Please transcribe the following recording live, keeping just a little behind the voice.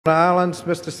Islands,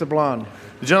 Mr. Sablan.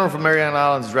 The gentleman from Mariana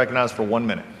Islands is recognized for 1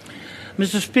 minute.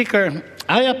 Mr. Speaker,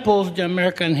 I oppose the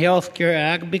American Health Care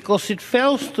Act because it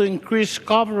fails to increase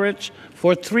coverage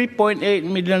for 3.8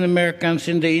 million Americans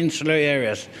in the insular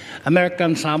areas,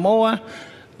 American Samoa,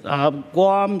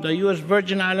 Guam, the U.S.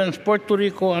 Virgin Islands, Puerto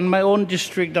Rico, and my own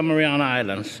district, the Mariana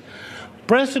Islands.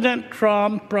 President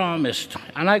Trump promised,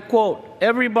 and I quote,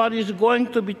 "Everybody is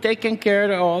going to be taken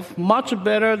care of much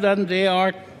better than they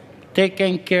are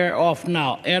taken care of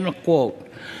now," end quote.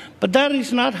 But that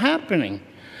is not happening.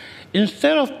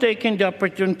 Instead of taking the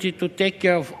opportunity to take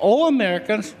care of all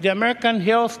Americans, the American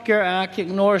Health Care Act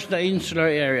ignores the insular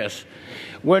areas.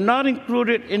 We're not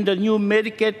included in the new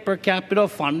Medicaid per capita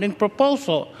funding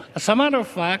proposal. As a matter of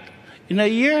fact, in a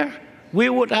year, we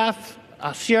would have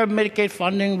share Medicaid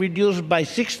funding reduced by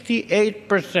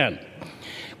 68%.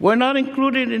 We're not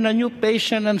included in the new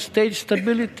Patient and State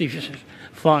Stability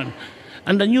Fund.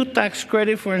 And the new tax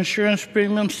credit for insurance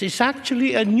premiums is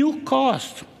actually a new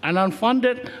cost, an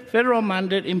unfunded federal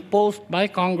mandate imposed by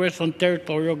Congress on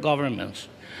territorial governments.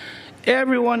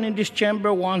 Everyone in this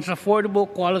chamber wants affordable,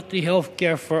 quality health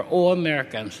care for all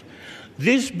Americans.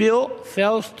 This bill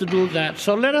fails to do that.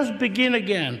 So let us begin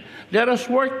again. Let us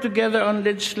work together on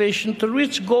legislation to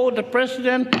reach goal the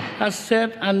President has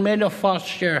set and many of us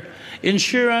share.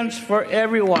 Insurance for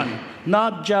everyone,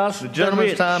 not just the rich. The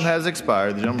gentleman's time has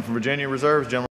expired. The gentleman from Virginia reserves.